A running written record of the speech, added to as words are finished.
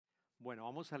Bueno,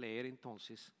 vamos a leer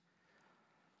entonces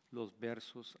los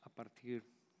versos a partir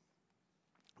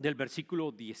del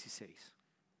versículo 16.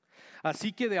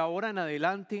 Así que de ahora en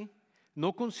adelante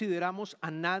no consideramos a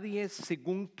nadie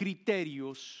según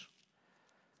criterios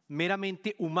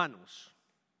meramente humanos.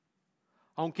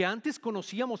 Aunque antes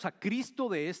conocíamos a Cristo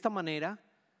de esta manera,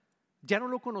 ya no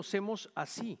lo conocemos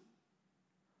así.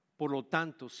 Por lo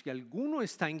tanto, si alguno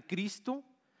está en Cristo,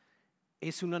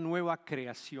 es una nueva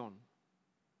creación.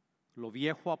 Lo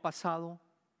viejo ha pasado,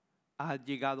 ha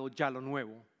llegado ya lo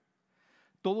nuevo.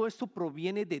 Todo esto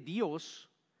proviene de Dios,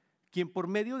 quien por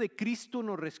medio de Cristo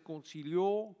nos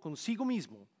reconcilió consigo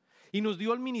mismo y nos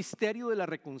dio el ministerio de la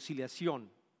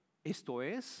reconciliación. Esto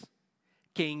es,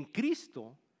 que en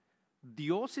Cristo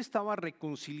Dios estaba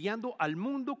reconciliando al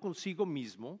mundo consigo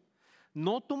mismo,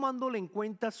 no tomándole en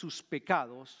cuenta sus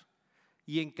pecados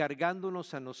y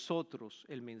encargándonos a nosotros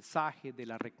el mensaje de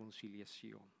la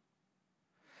reconciliación.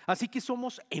 Así que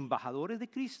somos embajadores de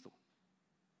Cristo,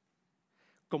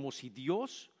 como si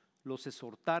Dios los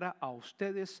exhortara a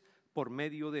ustedes por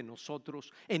medio de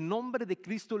nosotros. En nombre de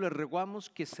Cristo les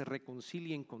rogamos que se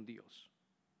reconcilien con Dios.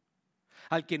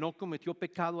 Al que no cometió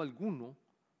pecado alguno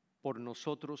por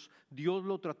nosotros, Dios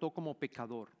lo trató como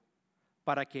pecador,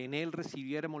 para que en él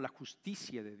recibiéramos la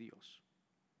justicia de Dios.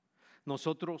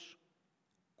 Nosotros,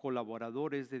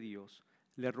 colaboradores de Dios,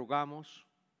 le rogamos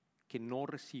que no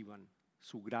reciban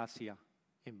su gracia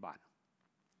en vano.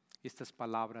 Esta es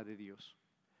palabra de Dios.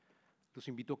 Los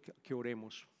invito a que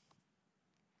oremos.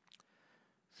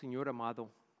 Señor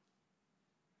amado,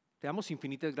 te damos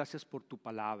infinitas gracias por tu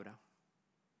palabra.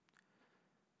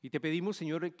 Y te pedimos,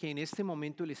 Señor, que en este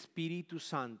momento el Espíritu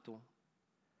Santo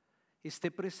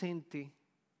esté presente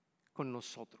con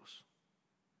nosotros.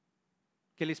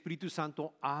 Que el Espíritu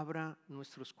Santo abra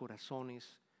nuestros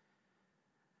corazones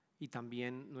y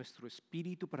también nuestro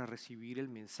espíritu para recibir el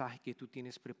mensaje que tú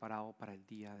tienes preparado para el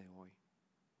día de hoy.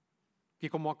 Que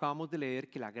como acabamos de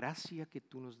leer, que la gracia que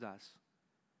tú nos das,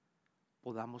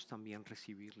 podamos también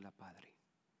recibirla, Padre.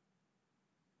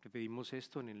 Te pedimos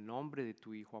esto en el nombre de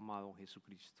tu Hijo amado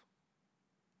Jesucristo.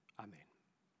 Amén.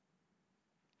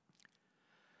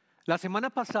 La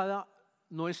semana pasada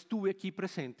no estuve aquí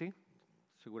presente.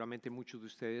 Seguramente muchos de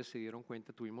ustedes se dieron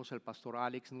cuenta. Tuvimos al pastor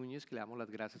Alex Núñez, que le damos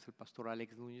las gracias al pastor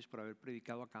Alex Núñez por haber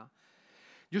predicado acá.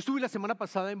 Yo estuve la semana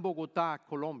pasada en Bogotá,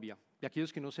 Colombia. Y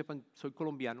aquellos que no sepan, soy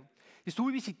colombiano.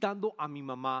 Estuve visitando a mi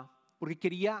mamá porque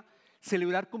quería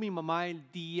celebrar con mi mamá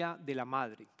el Día de la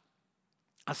Madre.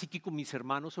 Así que con mis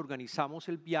hermanos organizamos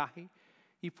el viaje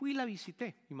y fui y la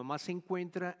visité. Mi mamá se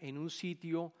encuentra en un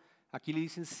sitio, aquí le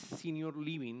dicen senior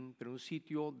living, pero un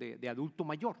sitio de adulto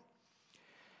mayor.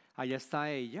 Allá está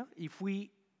ella y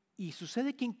fui, y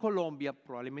sucede que en Colombia,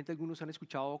 probablemente algunos han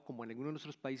escuchado, como en algunos de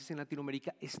nuestros países en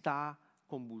Latinoamérica, está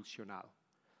convulsionado.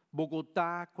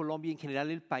 Bogotá, Colombia, en general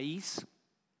el país,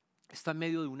 está en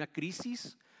medio de una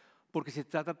crisis porque se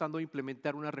está tratando de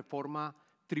implementar una reforma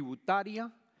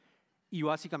tributaria y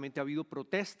básicamente ha habido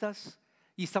protestas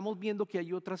y estamos viendo que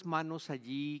hay otras manos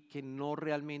allí que no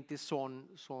realmente son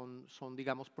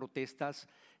digamos, protestas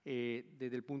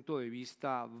desde el punto de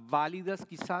vista válidas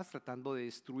quizás, tratando de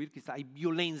destruir, quizás hay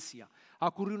violencia, ha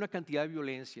ocurrido una cantidad de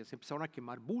violencia, se empezaron a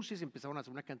quemar buses, empezaron a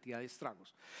hacer una cantidad de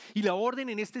estragos. Y la orden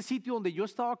en este sitio donde yo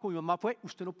estaba con mi mamá fue,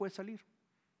 usted no puede salir,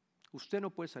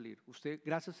 usted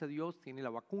gracias a Dios tiene la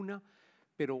vacuna,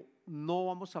 pero no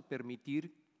vamos a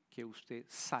permitir que usted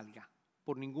salga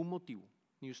por ningún motivo.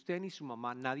 Ni usted ni su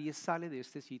mamá, nadie sale de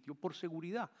este sitio por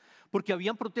seguridad. Porque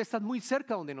habían protestas muy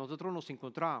cerca donde nosotros nos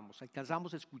encontrábamos.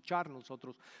 Alcanzamos a escuchar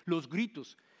nosotros los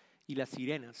gritos y las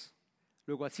sirenas.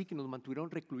 Luego así que nos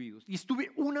mantuvieron recluidos. Y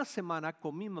estuve una semana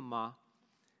con mi mamá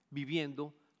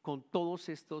viviendo con todos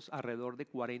estos alrededor de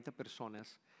 40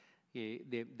 personas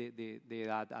de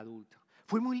edad adulta.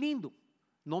 Fue muy lindo.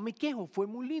 No me quejo, fue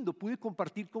muy lindo. Pude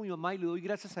compartir con mi mamá y le doy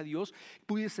gracias a Dios.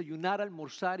 Pude desayunar,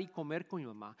 almorzar y comer con mi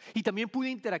mamá. Y también pude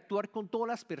interactuar con todas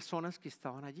las personas que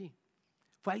estaban allí.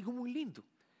 Fue algo muy lindo.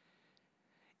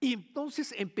 Y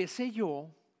entonces empecé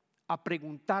yo a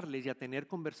preguntarles y a tener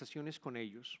conversaciones con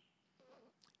ellos.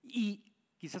 Y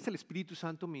quizás el Espíritu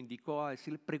Santo me indicó a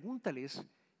decirle, pregúntales,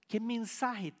 ¿qué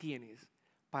mensaje tienes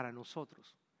para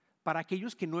nosotros? Para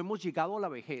aquellos que no hemos llegado a la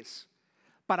vejez.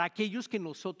 Para aquellos que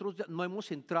nosotros no hemos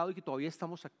entrado y que todavía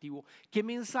estamos activos, ¿qué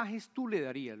mensajes tú le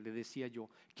darías? Le decía yo,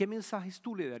 ¿qué mensajes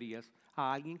tú le darías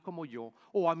a alguien como yo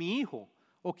o a mi hijo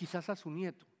o quizás a su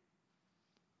nieto?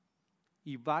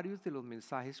 Y varios de los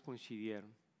mensajes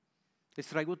coincidieron. Les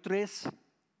traigo 3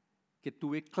 que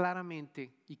tuve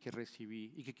claramente y que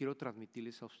recibí y que quiero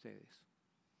transmitirles a ustedes.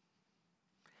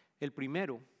 El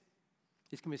primero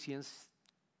es que me decían,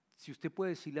 si usted puede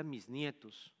decirle a mis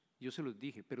nietos Yo se los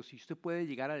dije, pero si usted puede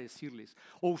llegar a decirles,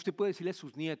 o usted puede decirle a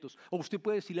sus nietos, o usted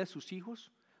puede decirle a sus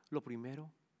hijos, lo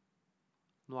primero,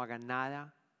 no haga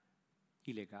nada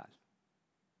ilegal.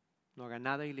 No haga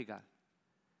nada ilegal.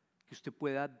 Que usted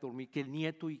pueda dormir, que el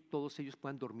nieto y todos ellos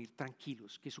puedan dormir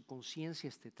tranquilos, que su conciencia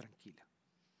esté tranquila.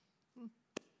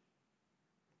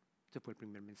 Este fue el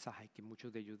primer mensaje que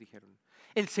muchos de ellos dijeron.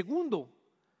 El segundo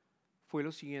fue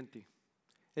lo siguiente.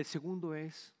 El segundo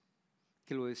es,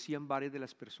 que lo decían varias de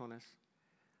las personas,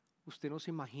 usted no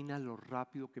se imagina lo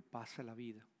rápido que pasa la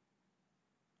vida.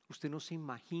 Usted no se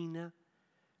imagina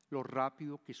lo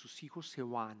rápido que sus hijos se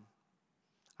van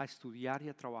a estudiar y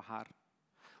a trabajar.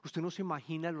 Usted no se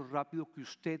imagina lo rápido que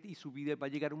usted y su vida va a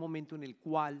llegar un momento en el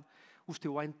cual usted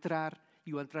va a entrar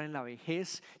y va a entrar en la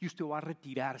vejez y usted va a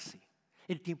retirarse.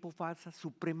 El tiempo pasa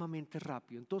supremamente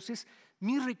rápido. Entonces,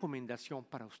 mi recomendación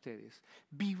para ustedes,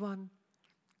 vivan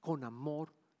con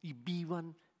amor y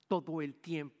vivan todo el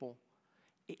tiempo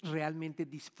realmente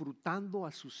disfrutando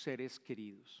a sus seres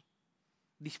queridos.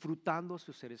 Disfrutando a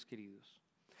sus seres queridos.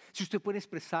 Si usted puede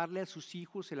expresarle a sus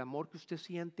hijos el amor que usted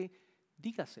siente,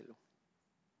 dígaselo.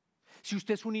 Si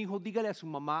usted es un hijo, dígale a su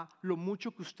mamá lo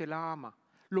mucho que usted la ama,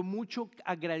 lo mucho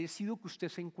agradecido que usted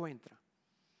se encuentra.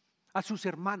 A sus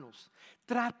hermanos,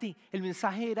 el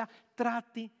mensaje era,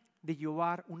 trate de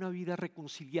llevar una vida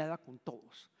reconciliada con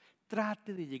todos.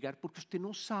 Trate de llegar, porque usted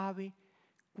no sabe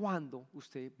cuándo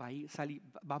usted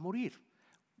va a morir,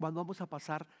 cuándo vamos a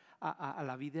pasar a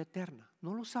la vida eterna.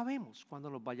 No lo sabemos cuándo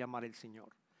nos va a llamar el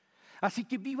Señor. Así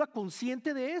que viva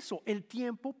consciente de eso. El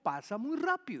tiempo pasa muy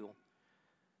rápido.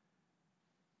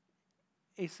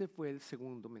 Ese fue el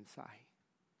segundo mensaje.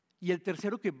 Y el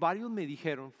tercero que varios me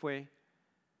dijeron fue,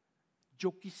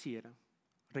 yo quisiera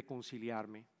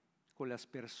reconciliarme con las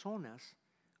personas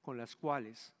con las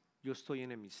cuales yo estoy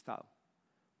enemistado.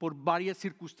 Por varias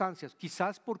circunstancias,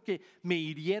 quizás porque me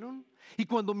hirieron y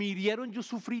cuando me hirieron yo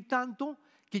sufrí tanto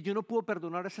que yo no puedo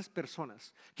perdonar a esas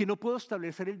personas, que no puedo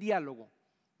establecer el diálogo.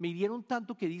 Me hirieron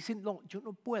tanto que dicen, no, yo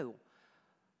no puedo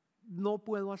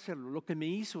hacerlo. Lo que me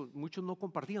hizo, muchos no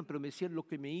compartían, pero me decían, lo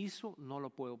que me hizo no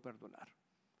lo puedo perdonar.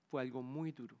 Fue algo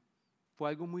muy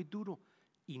duro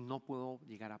y no puedo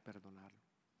llegar a perdonarlo.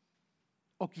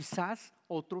 O quizás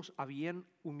otros habían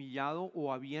humillado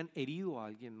o habían herido a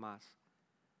alguien más.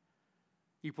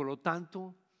 Y por lo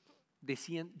tanto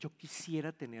decían, yo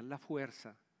quisiera tener la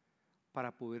fuerza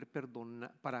para poder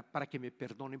perdonar, para que me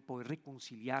perdonen, poder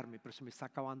reconciliarme, pero se me está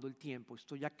acabando el tiempo.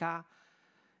 Estoy acá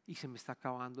y se me está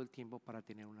acabando el tiempo para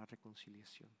tener una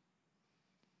reconciliación.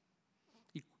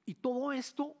 Y todo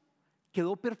esto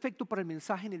quedó perfecto para el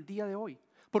mensaje en el día de hoy.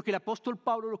 Porque el apóstol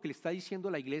Pablo lo que le está diciendo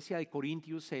a la iglesia de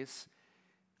Corintios es,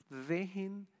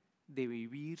 dejen de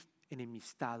vivir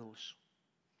enemistados.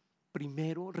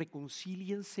 Primero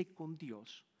reconcíliense con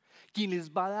Dios, quien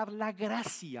les va a dar la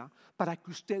gracia para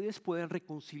que ustedes puedan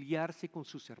reconciliarse con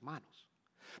sus hermanos.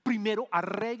 Primero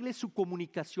arregle su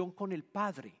comunicación con el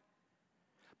Padre,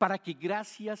 para que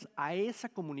gracias a esa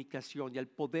comunicación y al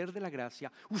poder de la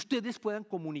gracia, ustedes puedan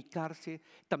comunicarse,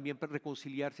 también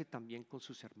reconciliarse también con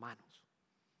sus hermanos.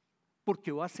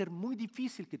 Porque va a ser muy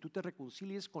difícil que tú te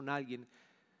reconcilies con alguien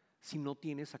si no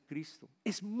tienes a Cristo.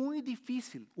 Es muy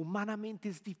difícil, humanamente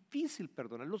es difícil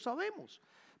perdonar, lo sabemos.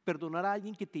 Perdonar a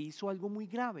alguien que te hizo algo muy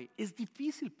grave, es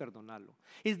difícil perdonarlo,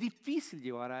 es difícil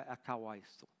llevar a cabo a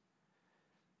esto.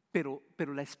 Pero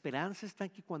la esperanza está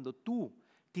en que cuando tú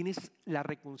tienes la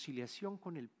reconciliación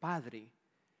con el Padre,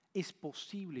 es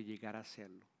posible llegar a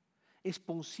hacerlo. Es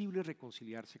posible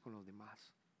reconciliarse con los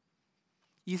demás.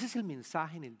 Y ese es el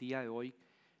mensaje en el día de hoy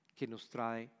que nos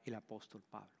trae el apóstol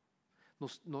Pablo.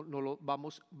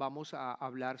 Vamos a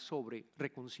hablar sobre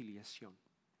reconciliación.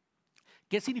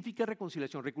 ¿Qué significa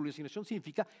reconciliación? Reconciliación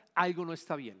significa algo no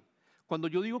está bien. Cuando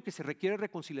yo digo que se requiere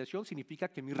reconciliación, significa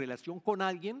que mi relación con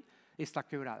alguien está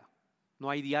quebrada. No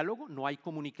hay diálogo, no hay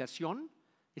comunicación,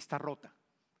 está rota,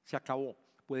 se acabó.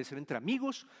 Puede ser entre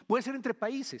amigos, puede ser entre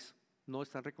países, no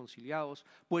están reconciliados,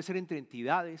 puede ser entre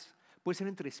entidades, puede ser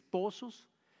entre esposos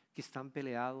que están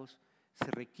peleados.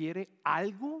 Se requiere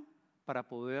algo para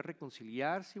poder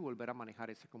reconciliarse y volver a manejar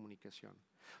esa comunicación.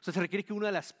 O sea, se requiere que una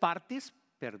de las partes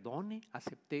perdone,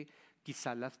 acepte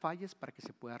quizás las fallas para que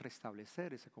se pueda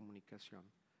restablecer esa comunicación.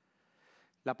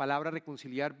 La palabra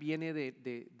reconciliar viene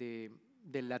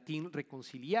del latín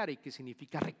reconciliare, que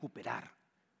significa recuperar.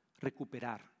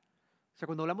 O sea,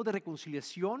 cuando hablamos de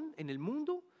reconciliación en el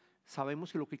mundo,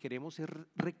 sabemos que lo que queremos es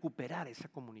recuperar esa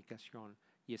comunicación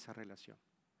y esa relación.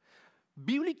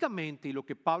 Bíblicamente, y lo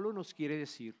que Pablo nos quiere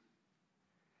decir,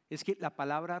 es que la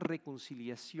palabra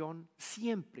reconciliación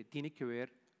siempre tiene que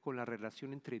ver con la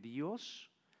relación entre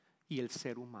Dios y el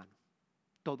ser humano,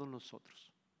 todos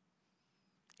nosotros.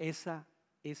 Ese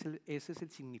es el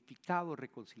significado de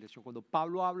reconciliación. Cuando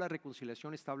Pablo habla de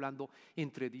reconciliación, está hablando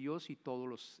entre Dios y todos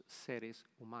los seres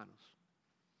humanos.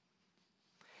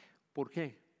 ¿Por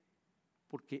qué?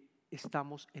 Porque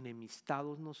estamos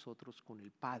enemistados nosotros con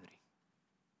el Padre.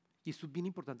 Y esto es bien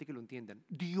importante que lo entiendan.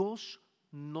 Dios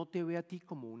no te ve a ti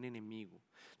como un enemigo.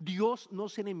 Dios no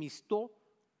se enemistó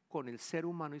con el ser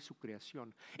humano y su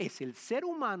creación. Es el ser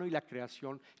humano y la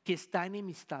creación que está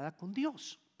enemistada con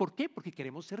Dios. ¿Por qué? Porque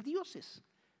queremos ser dioses.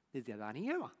 Desde Adán y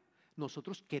Eva.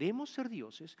 Nosotros queremos ser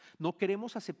dioses, no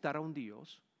queremos aceptar a un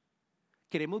Dios,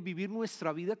 queremos vivir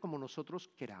nuestra vida como nosotros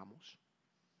queramos.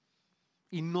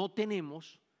 Y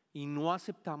no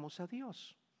aceptamos a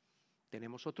Dios.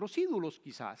 Tenemos otros ídolos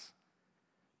quizás,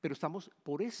 pero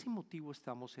por ese motivo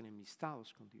estamos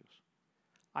enemistados con Dios.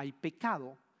 Hay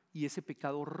pecado y ese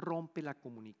pecado rompe la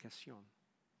comunicación.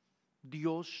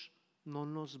 Dios no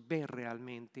nos ve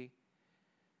realmente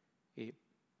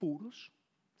puros.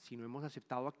 Si no hemos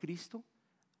aceptado a Cristo,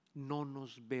 no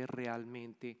nos ve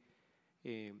realmente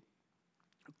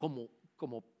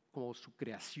como su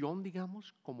creación,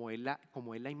 digamos, como Él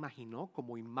la imaginó,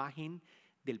 como imagen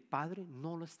del Padre.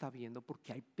 No lo está viendo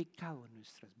porque hay pecado en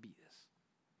nuestras vidas.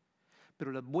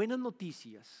 Pero las buenas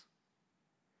noticias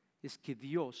es que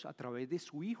Dios, a través de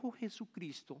su Hijo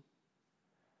Jesucristo,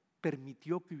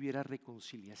 permitió que hubiera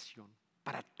reconciliación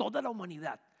para toda la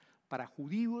humanidad. Para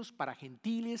judíos, para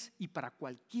gentiles y para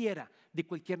cualquiera, de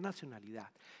cualquier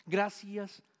nacionalidad.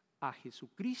 Gracias a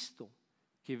Jesucristo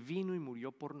que vino y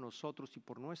murió por nosotros y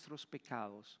por nuestros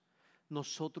pecados,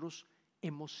 nosotros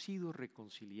hemos sido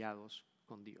reconciliados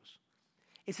con Dios.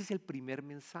 Ese es el primer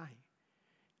mensaje.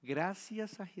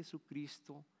 Gracias a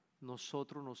Jesucristo,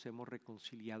 nosotros nos hemos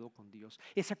reconciliado con Dios.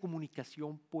 Esa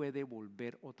comunicación puede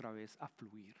volver otra vez a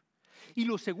fluir. Y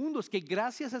lo segundo es que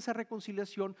gracias a esa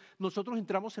reconciliación nosotros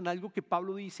entramos en algo que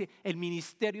Pablo dice, el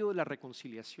ministerio de la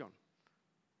reconciliación.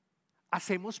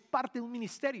 Hacemos parte de un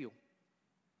ministerio.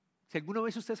 Si alguna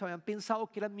vez ustedes habían pensado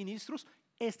que eran ministros,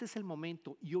 este es el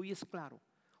momento y hoy es claro.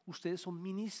 Ustedes son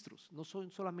ministros, no son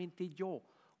solamente yo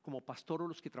como pastor o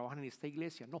los que trabajan en esta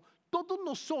iglesia. No, todos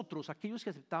nosotros, aquellos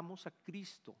que aceptamos a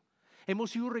Cristo,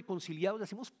 hemos sido reconciliados,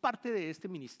 hacemos parte de este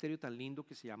ministerio tan lindo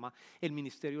que se llama el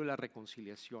ministerio de la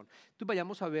reconciliación. Entonces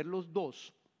vayamos a ver los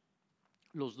dos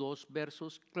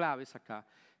versos claves acá,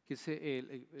 que es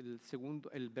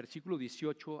el versículo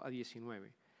 18 a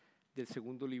 19 del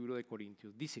segundo libro de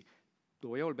Corintios. Dice, lo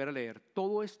voy a volver a leer,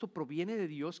 todo esto proviene de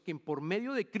Dios, quien por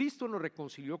medio de Cristo nos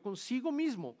reconcilió consigo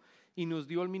mismo y nos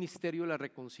dio el ministerio de la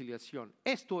reconciliación.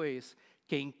 Esto es,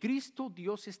 que en Cristo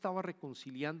Dios estaba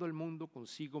reconciliando el mundo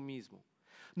consigo mismo,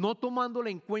 no tomándole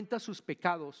en cuenta sus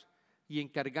pecados y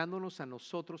encargándonos a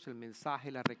nosotros el mensaje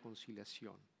de la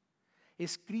reconciliación.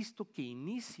 Es Cristo que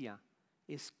inicia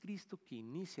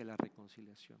la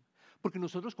reconciliación. Porque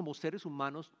nosotros como seres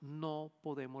humanos no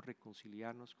podemos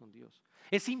reconciliarnos con Dios.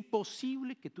 Es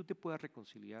imposible que tú te puedas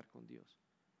reconciliar con Dios.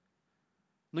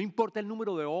 No importa el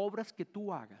número de obras que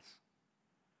tú hagas,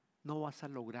 no vas a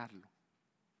lograrlo.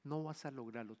 No vas a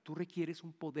lograrlo. Tú requieres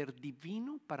un poder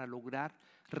divino para lograr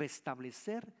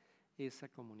restablecer esa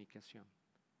comunicación.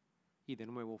 Y de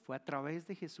nuevo, fue a través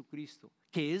de Jesucristo,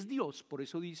 que es Dios. Por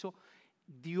eso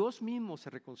Dios mismo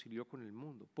se reconcilió con el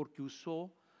mundo, porque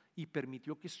usó y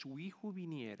permitió que su Hijo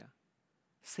viniera,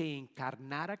 se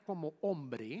encarnara como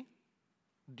hombre,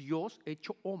 Dios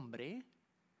hecho hombre,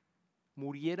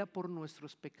 muriera por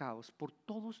nuestros pecados, por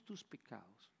todos tus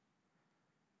pecados.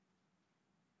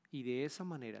 Y de esa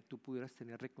manera tú pudieras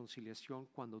tener reconciliación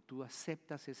cuando tú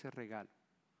aceptas ese regalo.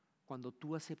 Cuando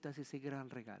tú aceptas ese gran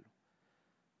regalo,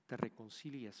 te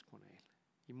reconcilias con Él.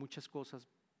 Y muchas cosas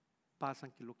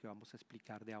pasan, que es lo que vamos a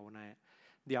explicar de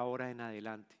ahora en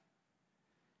adelante.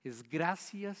 Es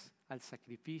gracias al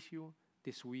sacrificio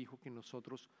de su Hijo que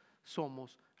nosotros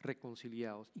somos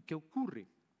reconciliados. ¿Y qué ocurre?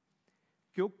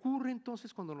 ¿Qué ocurre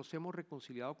entonces cuando nos hemos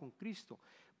reconciliado con Cristo?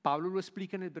 Pablo lo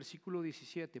explica en el versículo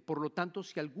 17. Por lo tanto,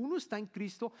 si alguno está en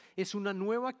Cristo, es una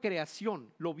nueva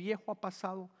creación. Lo viejo ha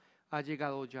pasado, ha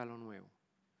llegado ya lo nuevo.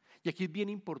 Y aquí es bien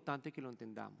importante que lo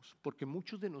entendamos, porque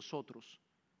muchos de nosotros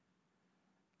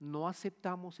no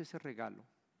aceptamos ese regalo,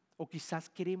 o quizás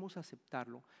queremos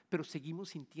aceptarlo, pero seguimos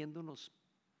sintiéndonos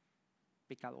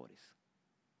pecadores.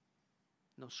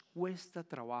 Nos cuesta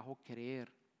trabajo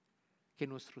creer que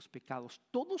nuestros pecados,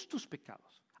 todos tus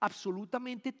pecados,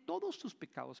 absolutamente todos tus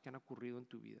pecados que han ocurrido en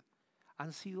tu vida,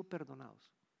 han sido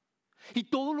perdonados. Y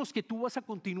todos los que tú vas a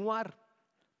continuar,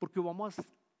 porque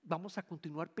vamos a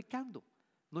continuar pecando.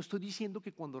 No estoy diciendo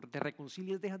que cuando te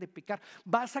reconcilies dejas de pecar,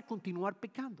 vas a continuar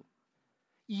pecando.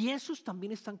 Y esos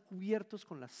también están cubiertos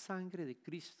con la sangre de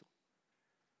Cristo.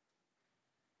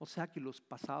 O sea que los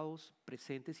pasados,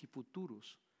 presentes y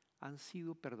futuros han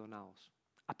sido perdonados,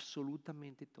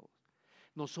 absolutamente todos.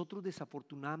 Nosotros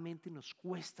desafortunadamente nos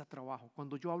cuesta trabajo.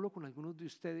 Cuando yo hablo con algunos de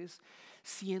ustedes,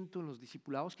 siento en los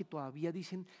discipulados que todavía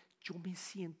dicen, yo me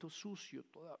siento sucio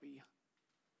todavía,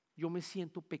 yo me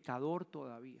siento pecador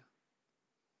todavía.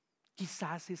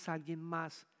 Quizás es alguien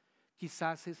más,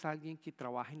 quizás es alguien que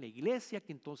trabaja en la iglesia,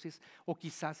 que entonces, o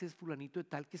quizás es fulanito de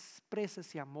tal que expresa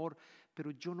ese amor,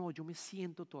 pero yo no, yo me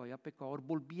siento todavía pecador,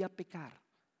 volví a pecar.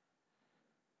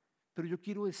 Pero yo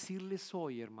quiero decirles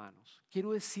hoy, hermanos,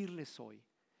 quiero decirles hoy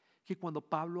que cuando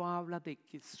Pablo habla de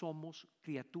que somos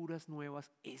criaturas nuevas,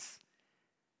 es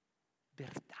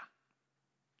verdad,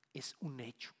 es un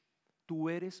hecho. Tú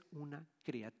eres una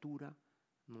criatura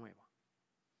nueva.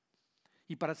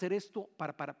 Y para hacer esto,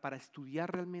 para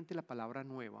estudiar realmente la palabra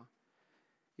nueva,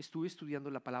 estuve estudiando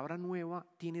la palabra nueva,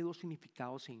 tiene dos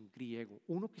significados en griego.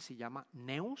 Uno que se llama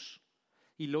neos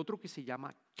y el otro que se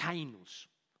llama kainos.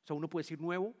 O sea, uno puede decir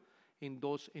nuevo en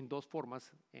dos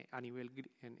formas a nivel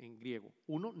en griego.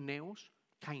 Uno, neos,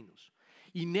 kainos.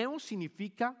 Y neos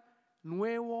significa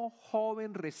nuevo,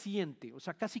 joven, reciente. O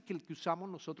sea, casi que el que usamos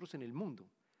nosotros en el mundo.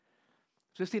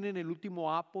 Ustedes tienen el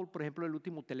último Apple, por ejemplo, el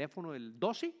último teléfono, el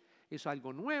 12, es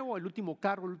algo nuevo. El último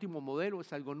carro, el último modelo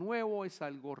es algo nuevo, es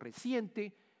algo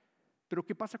reciente. Pero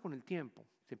 ¿qué pasa con el tiempo?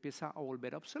 Se empieza a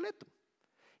volver obsoleto.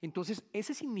 Entonces,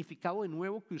 ese significado de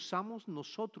nuevo que usamos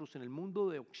nosotros en el mundo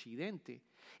de Occidente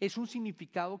es un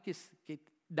significado que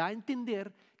da a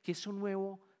entender que eso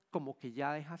nuevo como que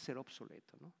ya deja de ser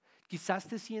obsoleto, ¿no? Quizás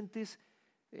te sientes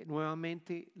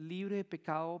nuevamente libre de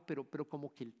pecado, pero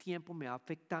como que el tiempo me va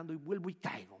afectando y vuelvo y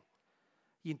caigo.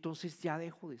 Y entonces ya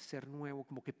dejo de ser nuevo,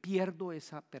 como que pierdo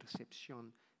esa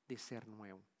percepción de ser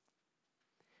nuevo.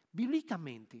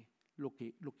 Bíblicamente, lo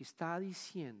que está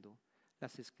diciendo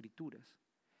las Escrituras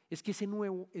es que ese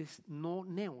nuevo es no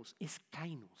neos, es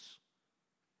kainos.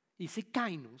 Y ese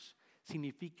kainos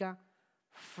significa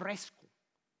fresco,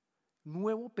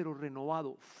 nuevo pero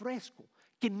renovado, fresco,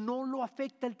 que no lo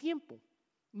afecta el tiempo,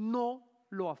 no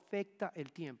lo afecta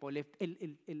el tiempo.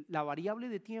 La variable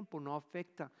de tiempo no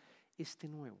afecta este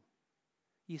nuevo.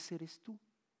 Y ese eres tú,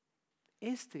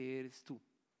 este eres tú.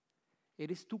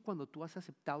 Eres tú cuando tú has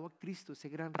aceptado a Cristo, ese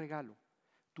gran regalo.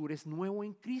 Tú eres nuevo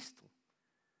en Cristo.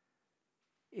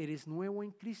 Eres nuevo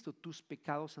en Cristo, tus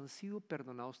pecados han sido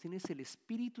perdonados, tienes el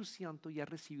Espíritu Santo y has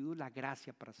recibido la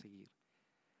gracia para seguir.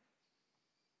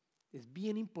 Es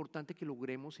bien importante que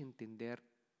logremos entender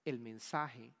el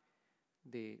mensaje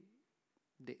de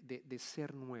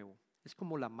ser nuevo. Es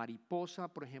como la mariposa,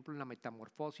 por ejemplo, en la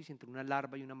metamorfosis entre una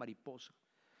larva y una mariposa.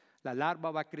 La larva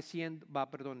va creciendo,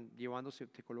 llevándose,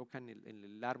 se coloca en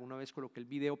el larva. Una vez coloqué el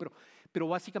video, pero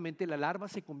básicamente la larva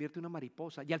se convierte en una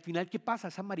mariposa. Y al final, ¿qué pasa?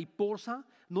 Esa mariposa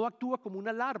no actúa como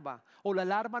una larva, o la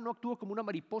larva no actúa como una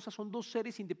mariposa. Son dos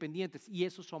seres independientes, y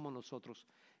eso somos nosotros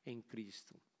en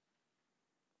Cristo.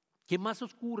 ¿Qué más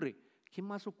ocurre? ¿Qué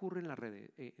más ocurre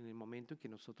en el momento en que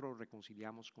nosotros nos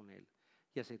reconciliamos con Él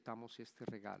y aceptamos este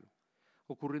regalo?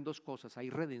 Ocurren dos cosas: hay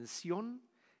redención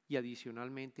y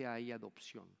adicionalmente hay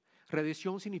adopción.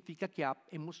 Redención significa que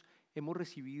hemos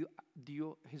recibido,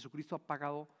 Jesucristo ha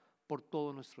pagado por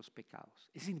todos nuestros pecados.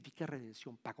 Eso significa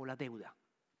redención, pagó la deuda.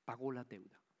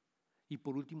 Y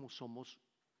por último, somos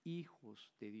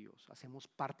hijos de Dios, hacemos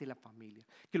parte de la familia.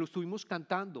 Que lo estuvimos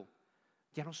cantando,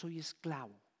 ya no soy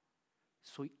esclavo,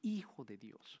 soy hijo de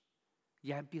Dios.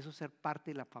 Ya empiezo a ser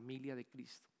parte de la familia de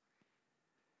Cristo.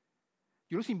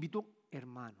 Yo los invito,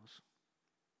 hermanos,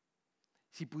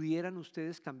 si pudieran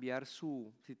ustedes cambiar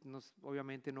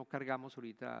obviamente no cargamos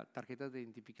ahorita tarjetas de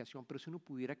identificación, pero si uno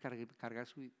pudiera cargar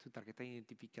su tarjeta de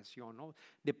identificación, ¿no?,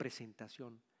 de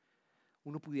presentación,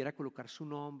 uno pudiera colocar su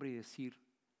nombre y decir,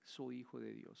 soy hijo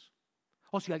de Dios.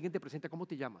 O si alguien te presenta, ¿cómo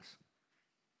te llamas?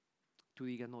 Tú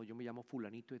digas, no, yo me llamo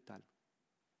fulanito de tal,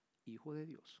 hijo de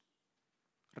Dios,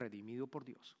 redimido por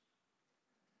Dios.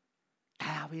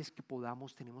 Cada vez que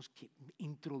podamos tenemos que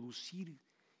introducir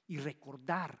y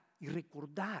recordar,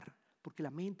 porque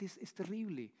la mente es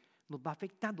terrible, nos va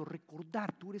afectando.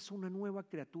 Recordar, tú eres una nueva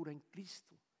criatura en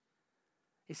Cristo.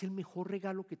 Es el mejor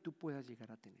regalo que tú puedas llegar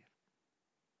a tener.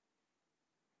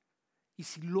 Y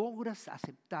si logras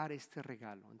aceptar este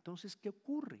regalo, entonces, ¿qué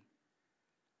ocurre?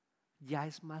 Ya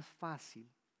es más fácil,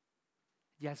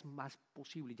 ya es más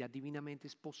posible, ya divinamente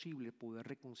es posible poder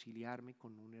reconciliarme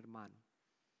con un hermano,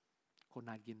 con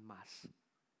alguien más.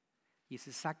 Y es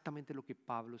exactamente lo que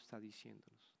Pablo está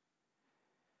diciéndonos.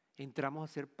 Entramos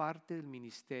a ser parte del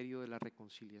ministerio de la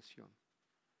reconciliación.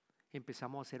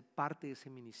 Empezamos a ser parte de ese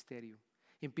ministerio.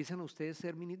 Empiezan a ustedes a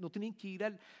ser ministros. No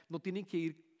tienen que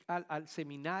ir al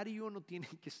seminario, no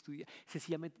tienen que estudiar,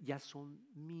 sencillamente ya son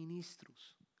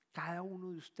ministros. Cada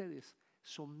uno de ustedes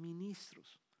son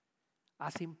ministros,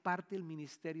 hacen parte del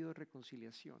ministerio de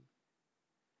reconciliación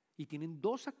y tienen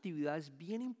dos actividades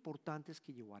bien importantes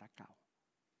que llevar a cabo.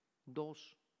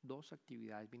 Dos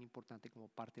actividades bien importantes como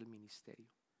parte del ministerio.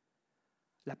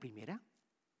 La primera,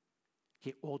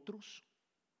 que otros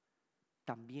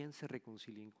también se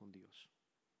reconcilien con Dios.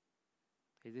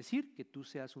 Es decir, que tú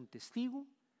seas un testigo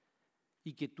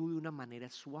y que tú de una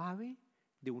manera suave,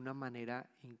 de una manera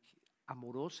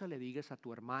amorosa le digas a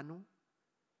tu hermano,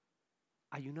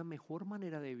 hay una mejor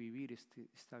manera de vivir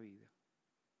esta vida.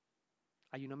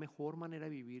 Hay una mejor manera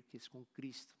de vivir que es con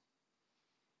Cristo.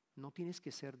 No tienes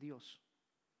que ser Dios.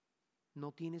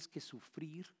 No tienes que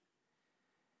sufrir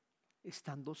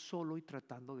estando solo y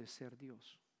tratando de ser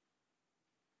Dios.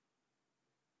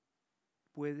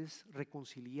 Puedes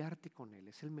reconciliarte con Él.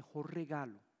 Es el mejor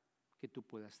regalo que tú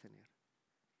puedas tener.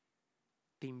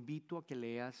 Te invito a que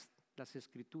leas las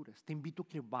Escrituras. Te invito a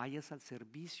que vayas al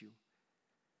servicio.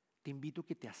 Te invito a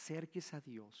que te acerques a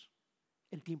Dios.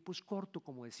 El tiempo es corto,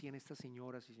 como decían estas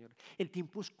señoras y señores. El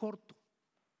tiempo es corto.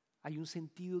 Hay un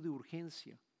sentido de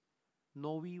urgencia.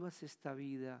 No vivas esta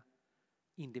vida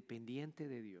independiente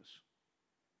de Dios.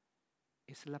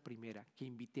 Esa es la primera, que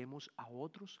invitemos a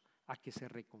otros a que se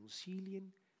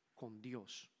reconcilien con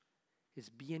Dios.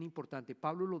 Es bien importante.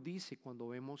 Pablo lo dice cuando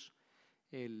vemos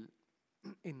en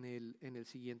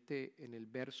el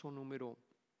verso número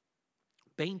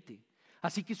 20.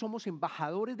 Así que somos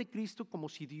embajadores de Cristo, como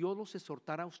si Dios los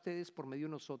exhortara a ustedes por medio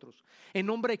de nosotros. En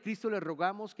nombre de Cristo les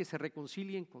rogamos que se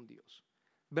reconcilien con Dios.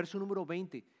 Verso número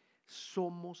 20.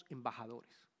 Somos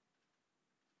embajadores.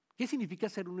 ¿Qué significa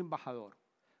ser un embajador?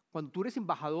 Cuando tú eres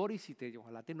embajador, y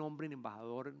ojalá te nombren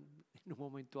embajador en un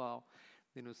momento dado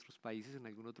de nuestros países, en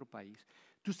algún otro país,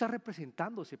 tú estás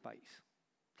representando ese país.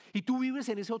 Y tú vives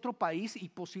en ese otro país y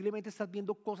posiblemente estás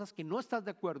viendo cosas que no estás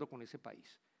de acuerdo con ese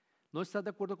país. No estás de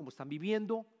acuerdo como están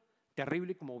viviendo,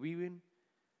 terrible como viven,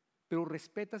 pero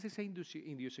respetas esa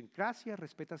idiosincrasia,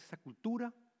 respetas esa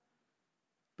cultura,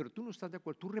 pero tú no estás de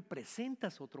acuerdo. Tú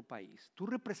representas otro país, tú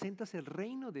representas el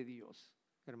reino de Dios.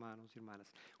 Hermanos y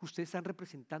hermanas, ustedes están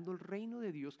representando el reino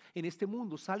de Dios en este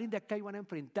mundo. Salen de acá y van a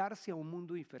enfrentarse a un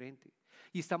mundo diferente.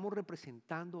 Y estamos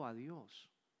representando a Dios.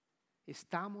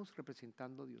 Estamos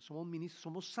representando a Dios. Somos ministros,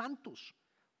 somos santos,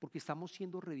 porque estamos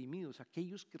siendo redimidos.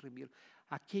 Aquellos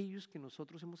que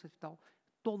nosotros hemos estado,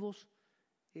 todos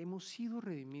hemos sido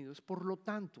redimidos. Por lo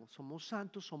tanto, somos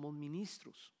santos, somos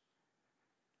ministros.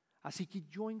 Así que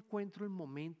yo encuentro el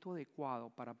momento adecuado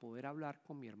para poder hablar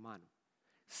con mi hermano,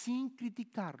 sin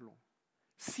criticarlo,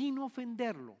 sin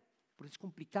ofenderlo, porque es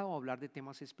complicado hablar de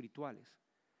temas espirituales,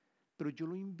 pero yo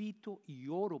lo invito y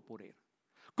oro por él.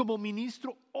 Como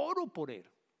ministro, oro por él.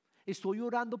 Estoy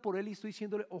orando por él y estoy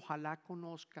diciéndole, ojalá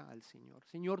conozca al Señor.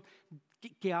 Señor,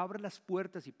 que abra las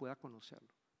puertas y pueda conocerlo.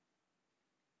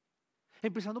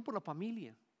 Empezando por la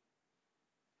familia.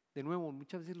 De nuevo,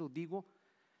 muchas veces lo digo,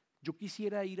 yo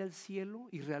quisiera ir al cielo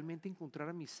y realmente encontrar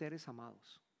a mis seres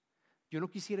amados. Yo no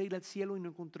quisiera ir al cielo y no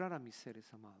encontrar a mis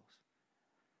seres amados.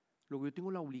 Luego yo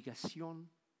tengo la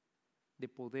obligación de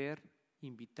poder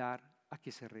invitar a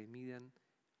que se remidan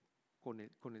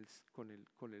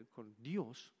con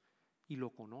Dios y lo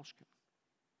conozcan.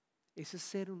 Ese es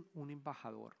ser un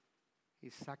embajador,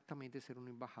 exactamente ser un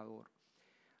embajador.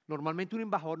 Normalmente un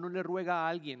embajador no le ruega a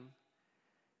alguien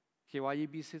que vaya y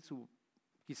visite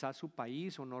quizás su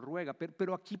país o no ruega,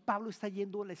 pero aquí Pablo está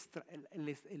yendo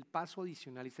el paso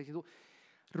adicional y está diciendo,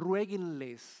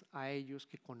 ruéguenles a ellos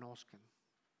que conozcan.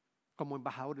 Como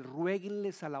embajadores,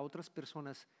 ruéguenles a las otras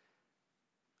personas,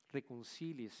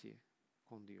 reconcíliese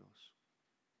con Dios.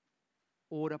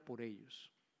 Ora por ellos.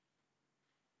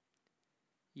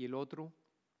 Y el otro,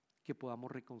 que podamos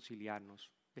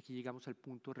reconciliarnos. Aquí llegamos al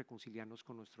punto de reconciliarnos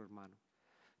con nuestro hermano.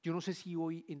 Yo no sé si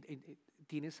hoy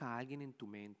tienes a alguien en tu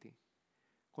mente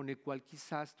con el cual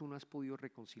quizás tú no has podido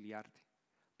reconciliarte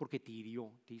porque te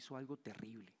hirió, te hizo algo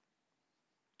terrible.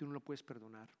 Tú no lo puedes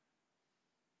perdonar.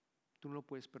 Tú no lo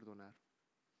puedes perdonar.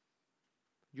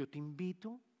 Yo te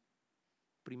invito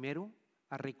primero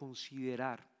a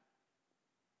reconsiderar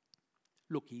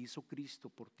lo que hizo Cristo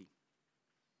por ti.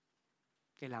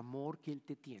 El amor que Él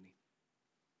te tiene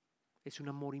es un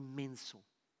amor inmenso.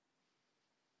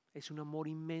 Es un amor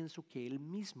inmenso que Él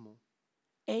mismo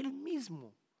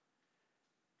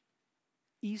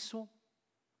hizo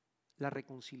la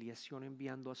reconciliación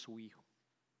enviando a su Hijo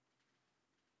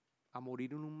a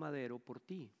morir en un madero por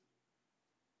ti.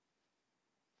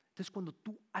 Entonces, cuando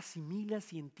tú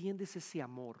asimilas y entiendes ese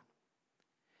amor,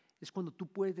 es cuando tú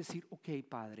puedes decir, ok,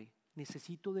 Padre,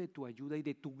 necesito de tu ayuda y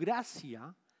de tu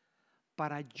gracia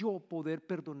para yo poder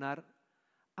perdonar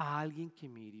a alguien que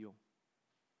me hirió.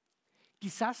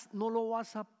 Quizás no lo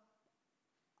vas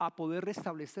a poder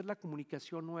restablecer la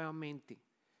comunicación nuevamente,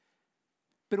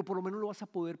 pero por lo menos lo vas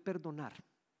a poder perdonar.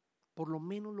 Por lo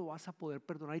menos lo vas a poder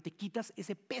perdonar y te quitas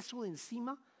ese peso de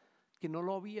encima que no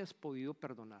lo habías podido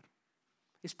perdonar.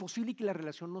 Es posible que la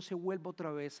relación no se vuelva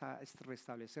otra vez a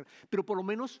restablecer, pero por lo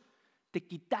menos te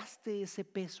quitaste ese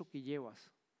peso que llevas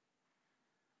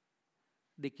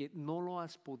de que no lo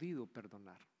has podido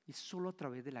perdonar, y solo a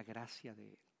través de la gracia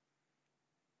de Él.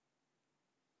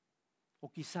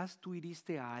 O quizás tú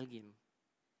hiriste a alguien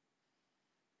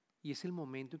y es el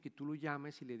momento en que tú lo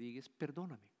llames y le digas: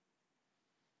 perdóname.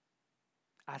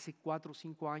 Hace 4 o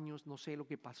 5 años no sé lo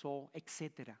que pasó,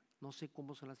 etcétera. No sé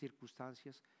cómo son las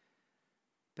circunstancias.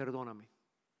 Perdóname.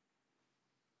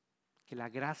 Que la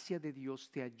gracia de Dios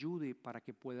te ayude para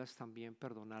que puedas también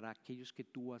perdonar a aquellos que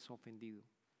tú has ofendido.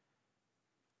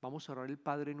 Vamos a orar el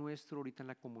Padre Nuestro ahorita en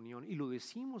la comunión y lo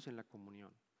decimos en la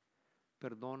comunión.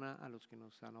 Perdona a los que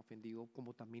nos han ofendido,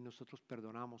 como también nosotros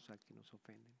perdonamos a los que nos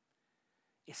ofenden.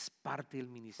 Es parte del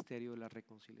ministerio de la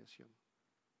reconciliación.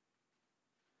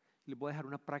 Les voy a dejar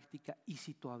una práctica, y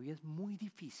si todavía es muy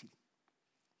difícil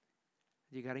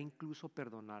llegar a incluso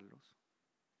perdonarlos,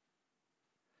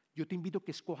 yo te invito a que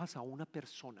escojas a una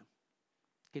persona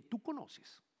que tú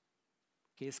conoces,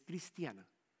 que es cristiana,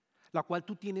 la cual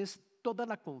tú tienes toda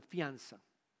la confianza,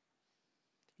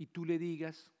 y tú le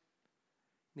digas: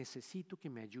 necesito que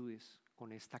me ayudes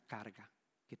con esta carga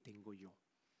que tengo yo.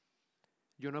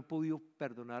 Yo no he podido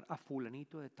perdonar a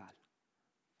fulanito de tal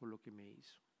por lo que me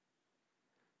hizo,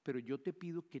 pero yo te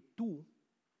pido que tú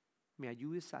me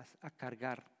ayudes a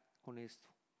cargar con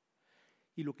esto.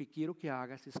 Y lo que quiero que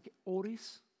hagas es que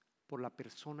ores por la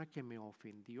persona que me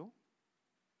ofendió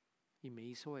y me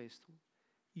hizo esto,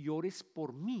 y ores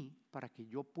por mí para que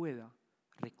yo pueda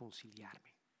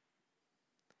reconciliarme.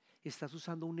 Estás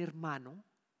usando un hermano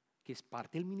que es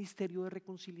parte del ministerio de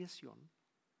reconciliación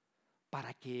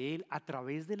para que él, a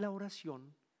través de la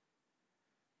oración,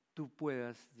 tú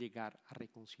puedas llegar a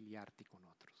reconciliarte con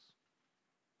otros.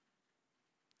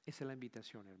 Esa es la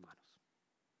invitación, hermanos.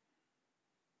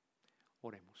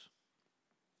 Oremos.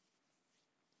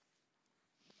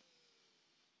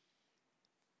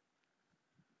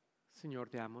 Señor,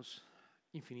 te damos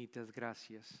infinitas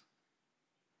gracias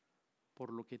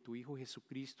por lo que tu Hijo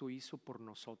Jesucristo hizo por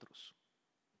nosotros,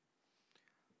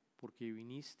 porque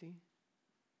viniste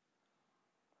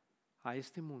a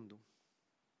este mundo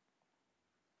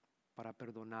para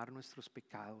perdonar nuestros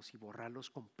pecados y borrarlos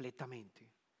completamente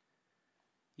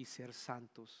y ser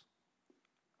santos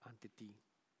ante ti.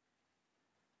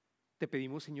 Te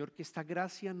pedimos, Señor, que esta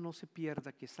gracia no se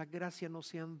pierda, que esta gracia no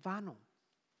sea en vano,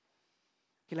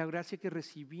 que la gracia que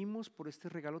recibimos por este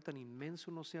regalo tan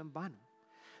inmenso no sea en vano,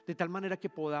 de tal manera que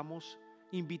podamos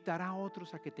invitar a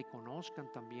otros a que te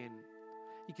conozcan también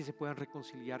y que se puedan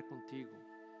reconciliar contigo.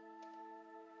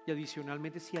 Y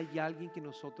adicionalmente, si hay alguien que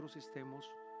nosotros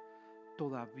estemos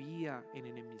todavía en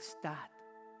enemistad,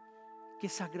 que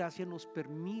esa gracia nos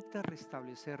permita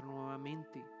restablecer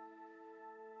nuevamente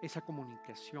esa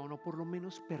comunicación, o por lo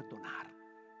menos perdonar,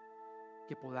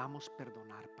 que podamos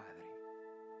perdonar, Padre.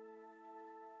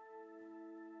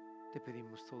 Te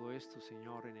pedimos todo esto,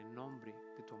 Señor, en el nombre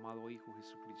de tu amado Hijo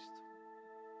Jesucristo.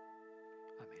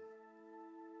 Amén.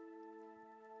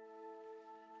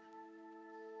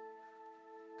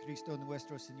 Cristo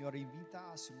nuestro Señor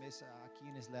invita a su mesa a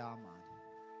quienes le aman,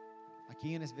 a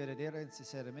quienes verdaderamente,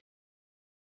 sinceramente